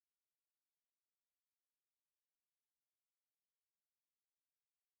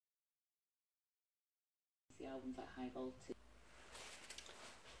oven for high voltage.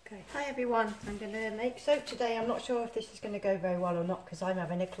 Okay, hi everyone, I'm going to make soap today. I'm not sure if this is going to go very well or not because I'm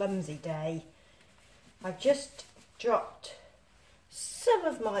having a clumsy day. I've just dropped some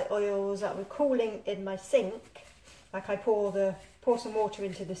of my oils that were cooling in my sink. Like I pour some water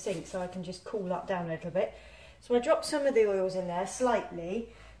into the sink so I can just cool that down a little bit. So I dropped some of the oils in there slightly,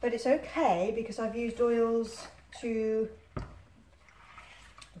 but it's okay because I've used oils to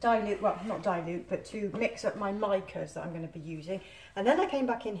dilute, well not dilute, but to mix up my micas that I'm going to be using. And then I came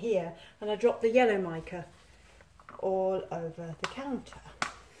back in here and I dropped the yellow mica all over the counter.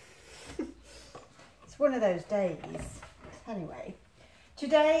 It's one of those days. Anyway,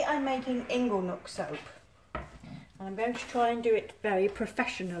 today I'm making Inglenook soap. And I'm going to try and do it very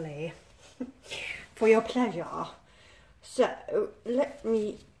professionally for your pleasure. So let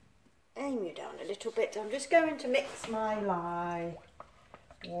me aim you down a little bit. I'm just going to mix my lye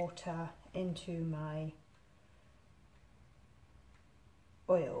water into my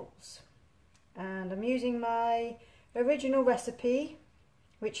oils, and I'm using my original recipe,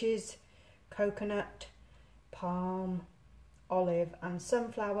 which is coconut, palm, olive and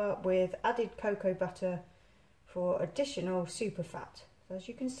sunflower with added cocoa butter for additional super fat. So as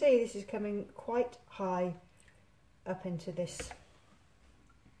you can see, this is coming quite high up into this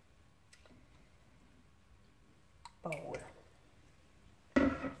bowl.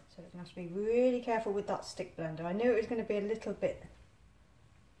 So you have to be really careful with that stick blender. I knew it was going to be a little bit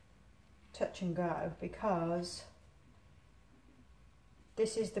touch and go because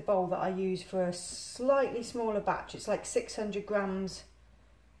this is the bowl that I use for a slightly smaller batch. It's like 600 grams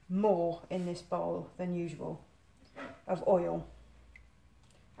more in this bowl than usual of oil,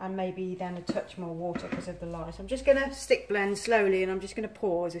 and maybe then a touch more water because of the lye. So I'm just going to stick blend slowly and I'm just going to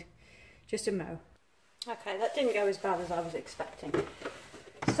pause just a mo. Okay, that didn't go as bad as I was expecting.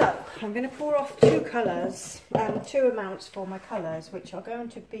 So I'm going to pour off two colours, two amounts for my colours, which are going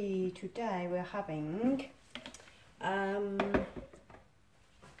to be, today we're having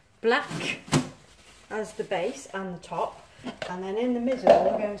black as the base and the top, and then in the middle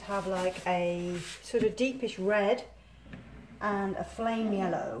we're going to have like a sort of deepish red and a flame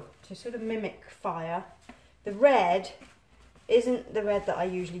yellow to sort of mimic fire. The red isn't the red that I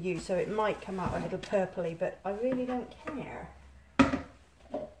usually use, so it might come out a little purpley, but I really don't care,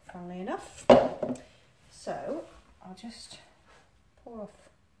 funnily enough. So I'll just pour off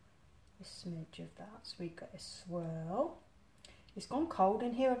a smidge of that so we get a swirl. It's gone cold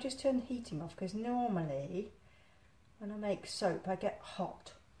in here. I've just turned the heating off because normally when I make soap I get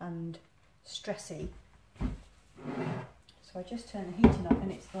hot and stressy. So I just turned the heating off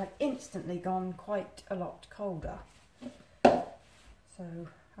and it's like instantly gone quite a lot colder. So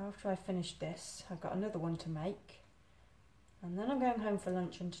after I finish this, I've got another one to make. And then I'm going home for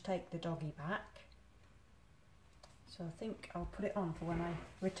luncheon to take the doggy back. So I think I'll put it on for when I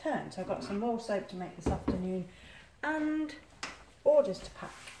return. So I've got some more soap to make this afternoon and orders to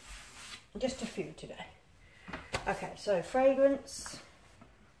pack. Just a few today. Okay, so fragrance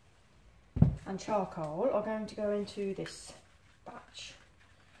and charcoal are going to go into this batch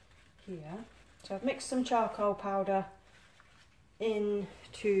here. So I've mixed some charcoal powder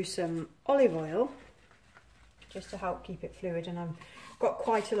into some olive oil just to help keep it fluid, and I've got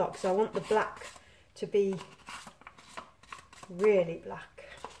quite a lot because I want the black to be really black.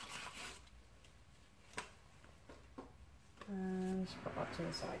 And let's put that to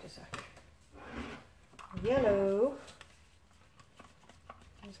the side a sec. Yellow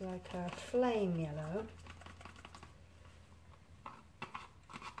is like a flame yellow.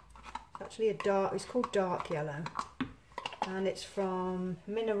 It's actually a dark, it's called dark yellow, and it's from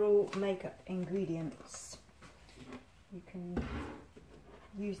Mineral Makeup Ingredients. You can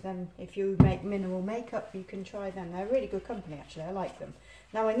use them if you make mineral makeup, you can try them. They're a really good company actually, I like them.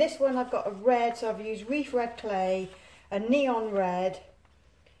 Now in this one I've got a red, so I've used Reef Red Clay, a neon red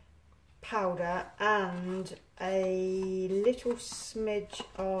powder and a little smidge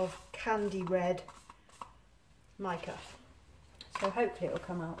of candy red mica. So hopefully it will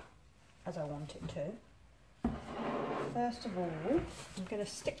come out as I want it to. First of all, I'm going to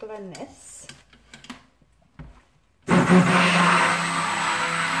stick blend this.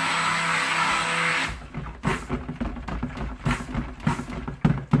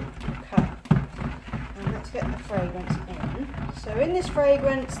 Get the fragrance in. So in this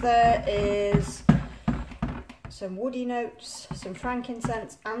fragrance there is some woody notes, some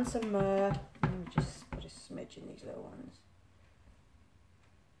frankincense and some myrrh. Let me just put a smidge in these little ones.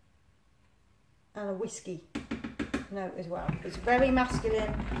 And a whiskey note as well. It's very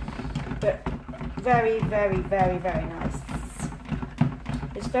masculine but very, very, very, very nice.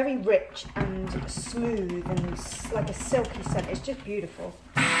 It's very rich and smooth and like a silky scent. It's just beautiful.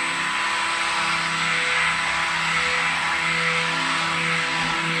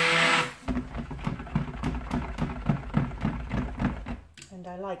 And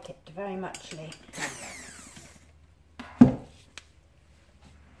I like it very muchly. Right,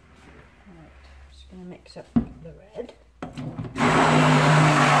 just going to mix up the red.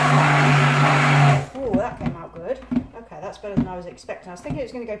 Oh, that came out good. Okay, that's better than I was expecting. I was thinking it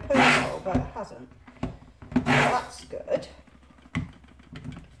was going to go purple, but it hasn't. So that's good.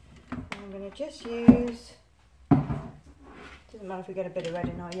 I'm going to just use, doesn't matter if we get a bit of red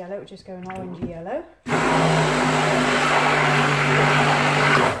in our yellow, we'll just go an orangey yellow.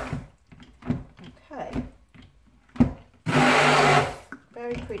 Okay.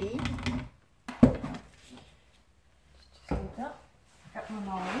 Very pretty. Just use that. Got my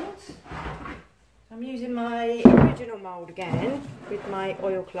moulds. I'm using my original mould again with my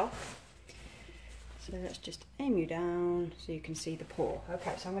oilcloth. So let's just aim you down so you can see the pour.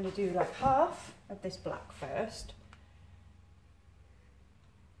 Okay, so I'm going to do like half of this black first.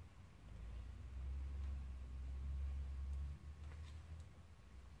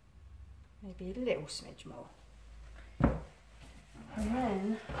 Maybe a little smidge more. And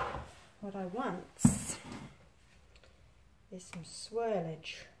then what I want is some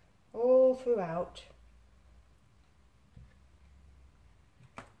swirlage all throughout.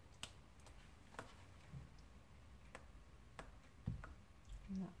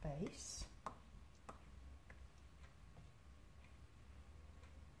 In that base.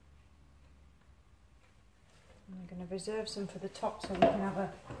 And I'm going to reserve some for the top so we can have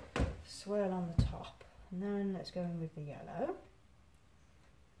a swirl on the top. And then let's go in with the yellow.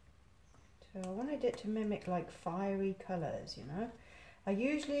 So I wanted it to mimic like fiery colours, you know. I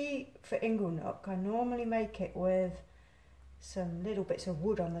usually, for Inglenook, I normally make it with some little bits of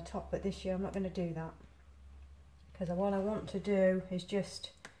wood on the top, but this year I'm not going to do that. Because what I want to do is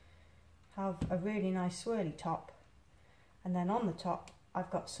just have a really nice swirly top. And then on the top, I've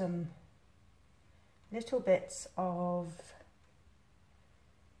got some little bits of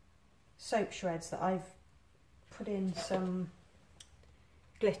soap shreds that I've put in some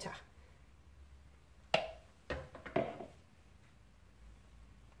glitter.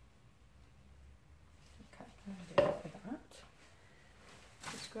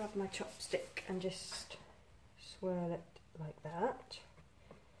 Grab my chopstick and just swirl it like that.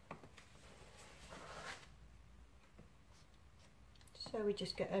 So we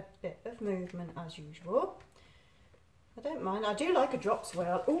just get a bit of movement as usual. I don't mind, I do like a drop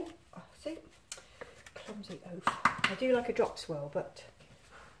swirl. Oh, see, clumsy oaf. I do like a drop swirl, but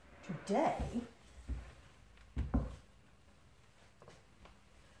today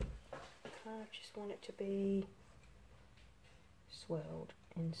I just want it to be swirled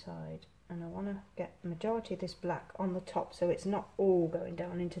inside, and I want to get the majority of this black on the top so it's not all going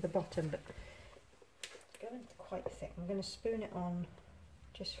down into the bottom, but it's going quite thick. I'm going to spoon it on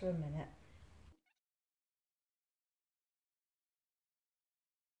just for a minute.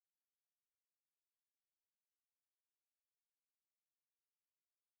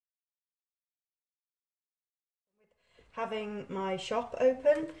 With having my shop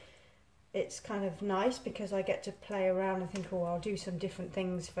open, it's kind of nice because I get to play around and think, oh, I'll do some different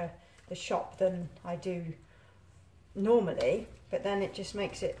things for the shop than I do normally, but then it just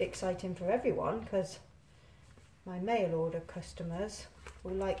makes it exciting for everyone because my mail order customers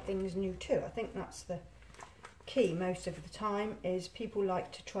will like things new too. I think that's the key most of the time, is people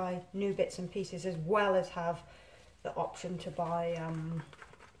like to try new bits and pieces as well as have the option to buy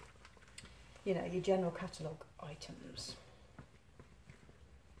you know, your general catalogue items.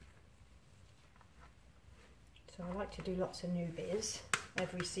 So I like to do lots of newbies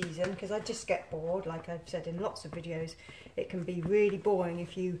every season because I just get bored. Like I've said in lots of videos, it can be really boring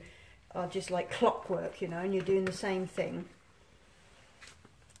if you are just like clockwork, you know, and you're doing the same thing.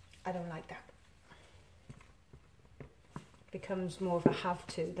 I don't like that. It becomes more of a have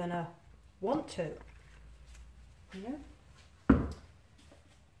to than a want to, you know.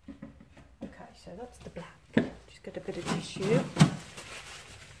 Okay, so that's the black. Just got a bit of tissue.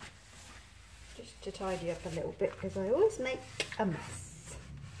 Just to tidy up a little bit because I always make a mess.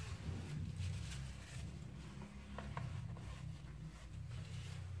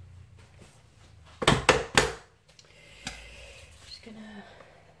 Just gonna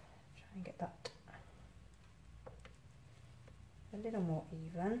try and get that a little more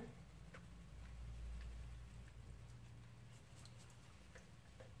even.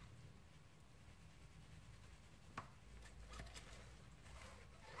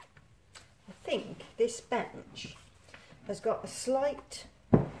 I think this bench has got a slight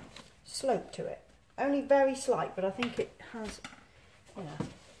slope to it. Only very slight, but I think it has, you know,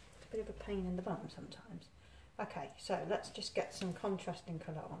 it's a bit of a pain in the bum sometimes. Okay, so let's just get some contrasting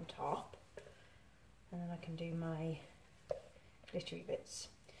colour on top, and then I can do my glittery bits.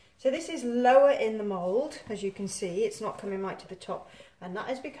 So this is lower in the mould, as you can see, it's not coming right to the top, and that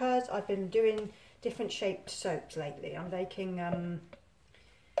is because I've been doing different shaped soaps lately. I'm making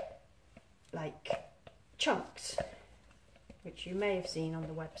like chunks, which you may have seen on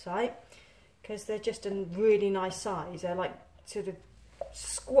the website, because they're just a really nice size. They're like sort of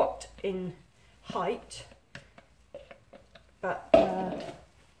squat in height, but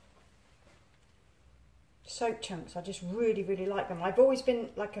soap chunks, I just really like them. I've always been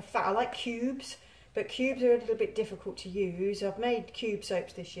like I like cubes, but cubes are a little bit difficult to use. I've made cube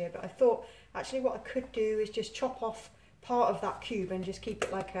soaps this year, but I thought actually what I could do is just chop off part of that cube and just keep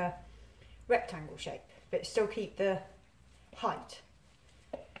it like a rectangle shape, but still keep the height.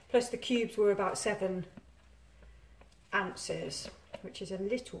 Plus the cubes were about 7 ounces, which is a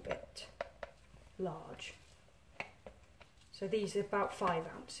little bit large. So these are about 5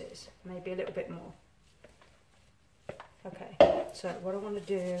 ounces, maybe a little bit more. Okay, so what I want to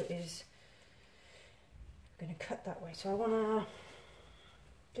do is I'm going to cut that way. So I want to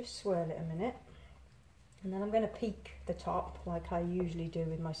just swirl it a minute, and then I'm going to peak the top like I usually do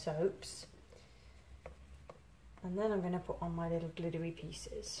with my soaps, and then I'm going to put on my little glittery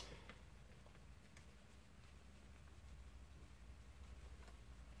pieces.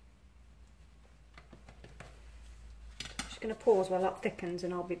 I'm just going to pause while that thickens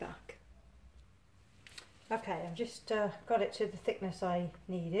and I'll be back. Okay, I've just got it to the thickness I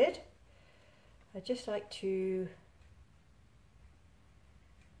needed. I'd just like to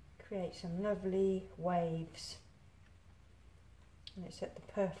create some lovely waves, and it's at the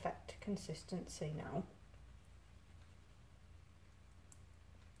perfect consistency now.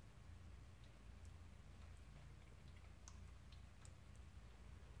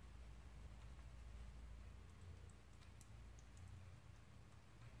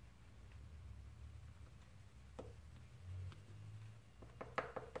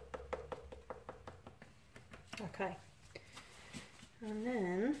 Okay, and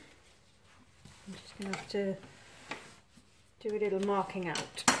then I'm just going to have to do a little marking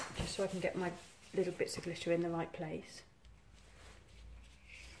out, just so I can get my little bits of glitter in the right place.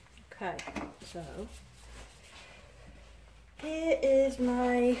 Okay, so here is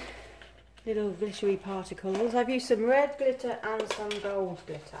my little glittery particles. I've used some red glitter and some gold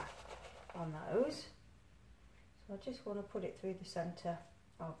glitter on those. So I just want to put it through the centre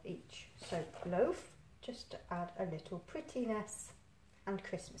of each soap loaf, just to add a little prettiness and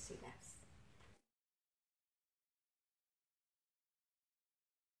Christmassiness.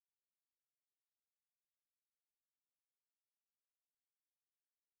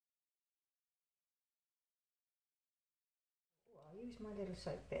 I'll use my little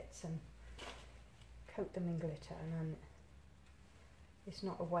soap bits and coat them in glitter, and then it's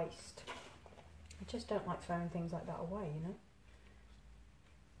not a waste. I just don't like throwing things like that away, you know.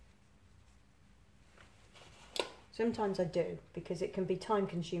 Sometimes I do, because it can be time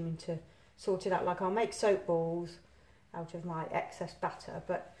consuming to sort it out. Like I'll make soap balls out of my excess batter,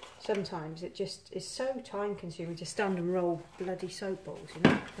 but sometimes it just is so time consuming to stand and roll bloody soap balls, you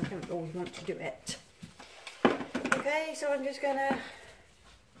know. I don't always want to do it. Okay, so I'm just gonna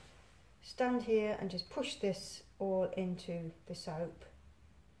stand here and just push this all into the soap.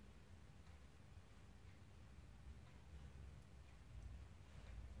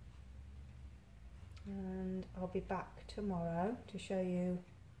 And I'll be back tomorrow to show you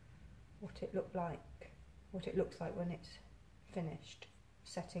what it looks like when it's finished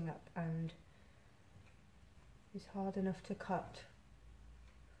setting up and is hard enough to cut.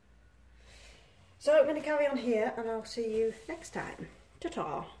 So I'm going to carry on here, and I'll see you next time.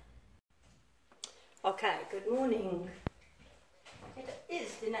 Ta-ta! Okay, good morning. It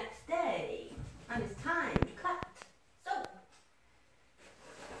is the next day and it's time to cut. So,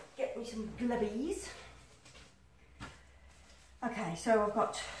 get me some glubbies. Okay, so I've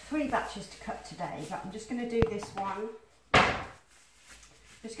got 3 batches to cut today, but I'm just going to do this one.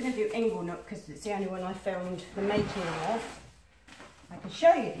 Just going to do Inglenook because it's the only one I filmed the making of. I can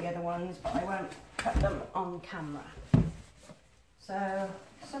show you the other ones, but I won't cut them on camera. So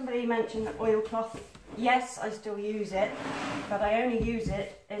somebody mentioned the oilcloth. Yes, I still use it, but I only use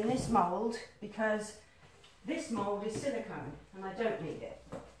it in this mould because this mould is silicone and I don't need it.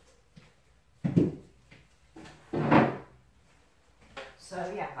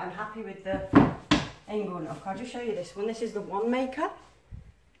 So yeah, I'm happy with the Inglenook. I'll just show you this one. This is the one maker.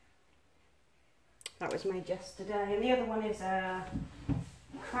 That was made yesterday, and the other one is a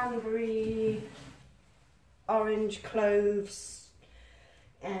cranberry, orange, cloves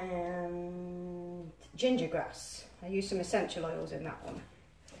and ginger grass. I used some essential oils in that one,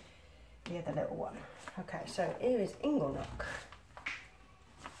 the other little one. Okay, so here is Inglenook.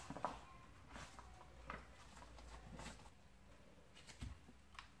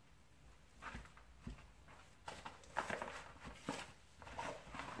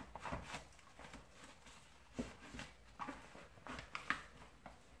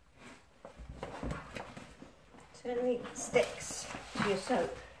 Certainly sticks to your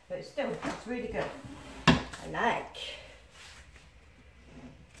soap, but it's really good. I like.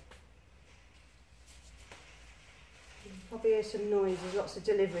 Probably hear some noise. There's lots of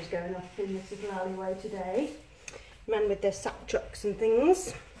deliveries going up in this little alleyway today. Men with their sack trucks and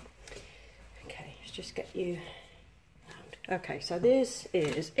things. Okay, let's just get you around. Okay, so this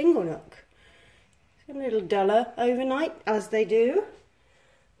is Inglenook. It's a little duller overnight, as they do,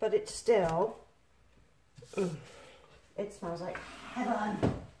 but it's still. It smells like heaven.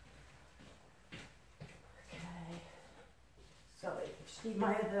 Okay, sorry, just need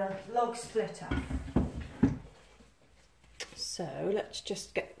my other log splitter. So let's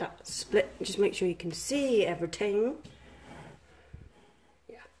just get that split, just make sure you can see everything.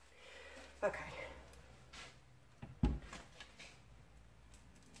 Yeah, okay.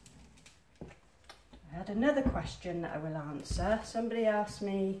 I had another question that I will answer. Somebody asked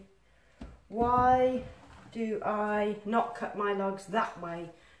me, why do I not cut my logs that way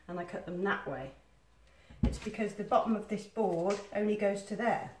and I cut them that way? It's because the bottom of this board only goes to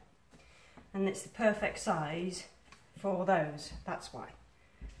there, and it's the perfect size for those, that's why.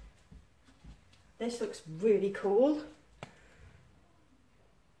 This looks really cool.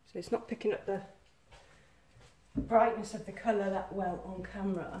 So it's not picking up the brightness of the colour that well on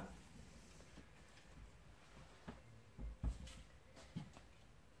camera.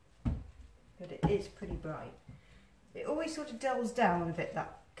 But it is pretty bright. It always sort of dulls down a bit,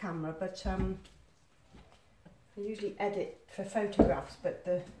 that camera, but I usually edit for photographs, but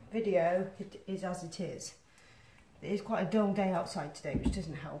the video it is as it is. It is quite a dull day outside today, which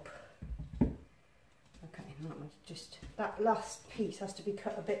doesn't help. Okay, that last piece has to be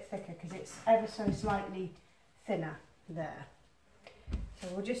cut a bit thicker because it's ever so slightly thinner there. So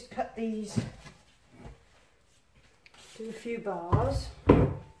we'll just cut these, do a few bars.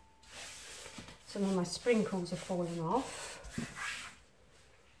 Some of my sprinkles are falling off.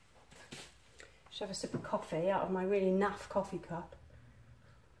 Just have a sip of coffee out of my really naff coffee cup.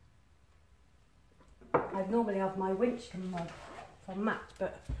 I'd normally have my Winchcombe mug from Matt,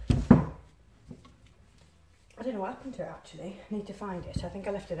 but I don't know what happened to it actually. I need to find it. I think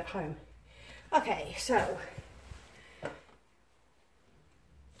I left it at home. Okay, so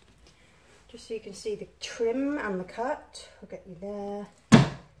just so you can see the trim and the cut, I'll get you there.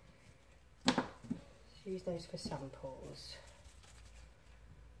 Just use those for samples.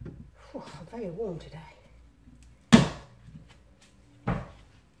 Whew, I'm very warm today.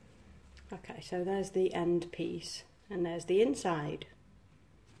 Okay, so there's the end piece and there's the inside.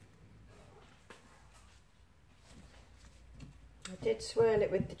 I did swirl it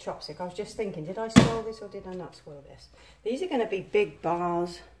with the chopstick. I was just thinking, did I swirl this or did I not swirl this? These are going to be big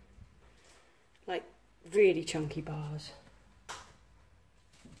bars, like really chunky bars.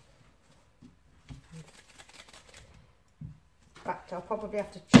 In fact, I'll probably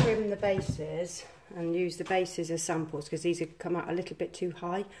have to trim the bases and use the bases as samples because these have come out a little bit too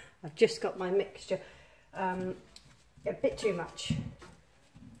high. I've just got my mixture a bit too much.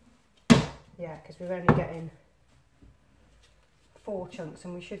 Yeah, because we're only getting 4 chunks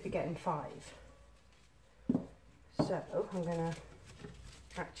and we should be getting 5. So I'm gonna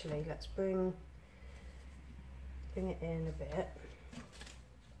actually, let's bring it in a bit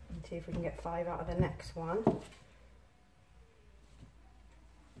and see if we can get 5 out of the next one.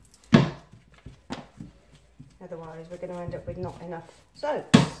 Otherwise we're going to end up with not enough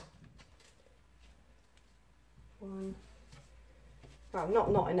soaps. One, well,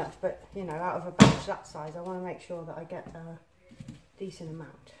 not enough, but you know, out of a batch that size I want to make sure that I get a decent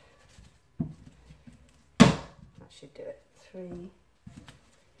amount. That should do it. 3.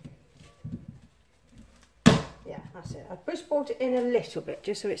 Yeah, that's it. I've just brought it in a little bit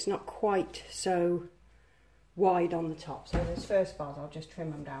just so it's not quite so wide on the top. So those first bars I'll just trim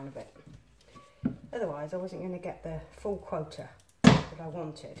them down a bit. Otherwise I wasn't going to get the full quota that I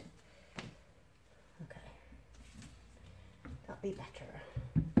wanted. Okay, that'd be better.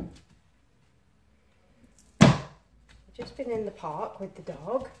 I've just been in the park with the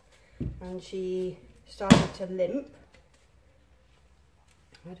dog and she started to limp.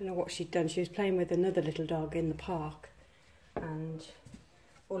 I don't know what she'd done. She was playing with another little dog in the park and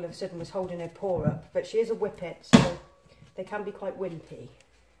all of a sudden was holding her paw up, but she is a whippet, so they can be quite wimpy.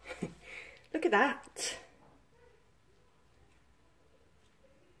 Look at that.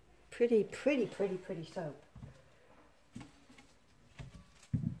 Pretty soap.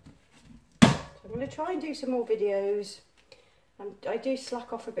 So I'm going to try and do some more videos. I do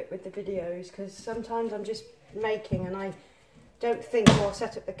slack off a bit with the videos because sometimes I'm just making and I don't think, oh, I'll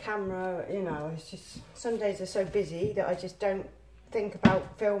set up the camera, you know, it's just, some days are so busy that I just don't think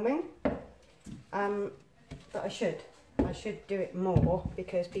about filming. But I should do it more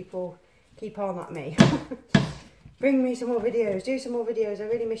because people keep on at me. Bring me some more videos, do some more videos, I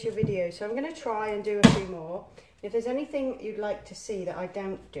really miss your videos. So I'm going to try and do a few more. If there's anything you'd like to see that I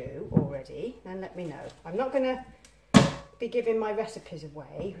don't do already, then let me know. I'm not going to be giving my recipes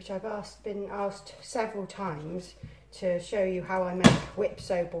away, which I've been asked several times to show you how I make whip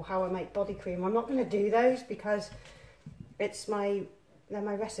soap or how I make body cream. I'm not going to do those because they're my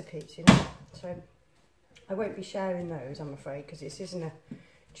recipes, you know. So I won't be sharing those, I'm afraid, because this isn't a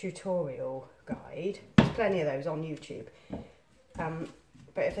tutorial guide. There's plenty of those on YouTube.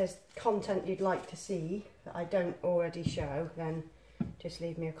 But if there's content you'd like to see that I don't already show, then just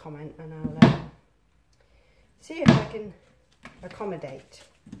leave me a comment and I'll see if I can accommodate.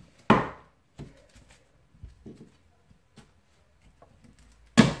 I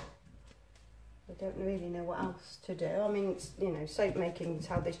don't really know what else to do. I mean, it's, you know, soap making is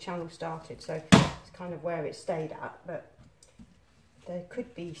how this channel started, so it's kind of where it stayed at, but there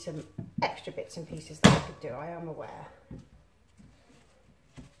could be some extra bits and pieces that I could do, I am aware.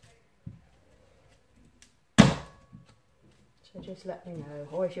 So just let me know.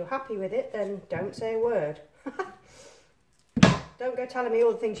 Or if you're happy with it, then don't say a word. Don't go telling me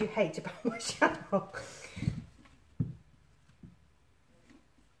all the things you hate about my channel.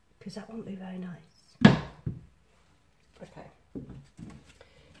 Because that won't be very nice. Okay.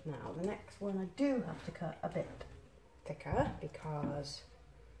 Now the next one I do have to cut a bit thicker because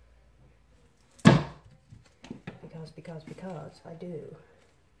I do.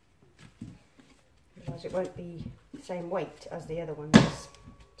 Otherwise it won't be the same weight as the other ones.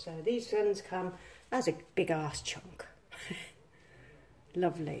 So these ones come as a big ass chunk.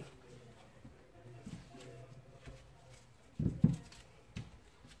 Lovely.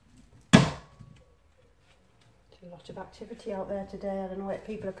 There's a lot of activity out there today. I don't know where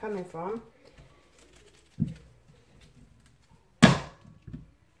people are coming from.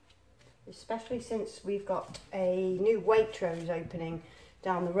 Especially since we've got a new Waitrose opening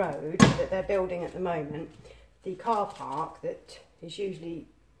down the road that they're building at the moment. The car park that is usually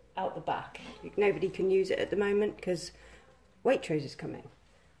out the back, nobody can use it at the moment because Waitrose is coming,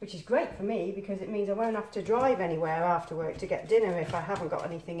 which is great for me because it means I won't have to drive anywhere after work to get dinner if I haven't got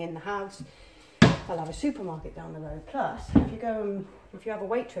anything in the house. I'll have a supermarket down the road. Plus, if you have a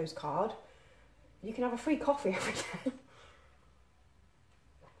Waitrose card, you can have a free coffee every day.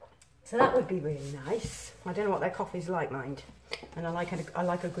 So that would be really nice. I don't know what their coffee's like, mind. And I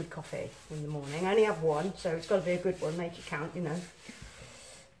like a good coffee in the morning. I only have one, so it's got to be a good one. Make it count, you know.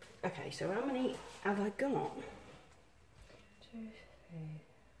 Okay, so how many have I got? 2, 3,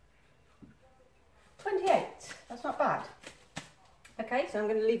 28. That's not bad. Okay, so I'm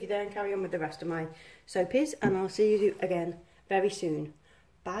going to leave you there and carry on with the rest of my soapies, and I'll see you again very soon.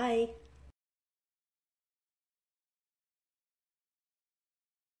 Bye.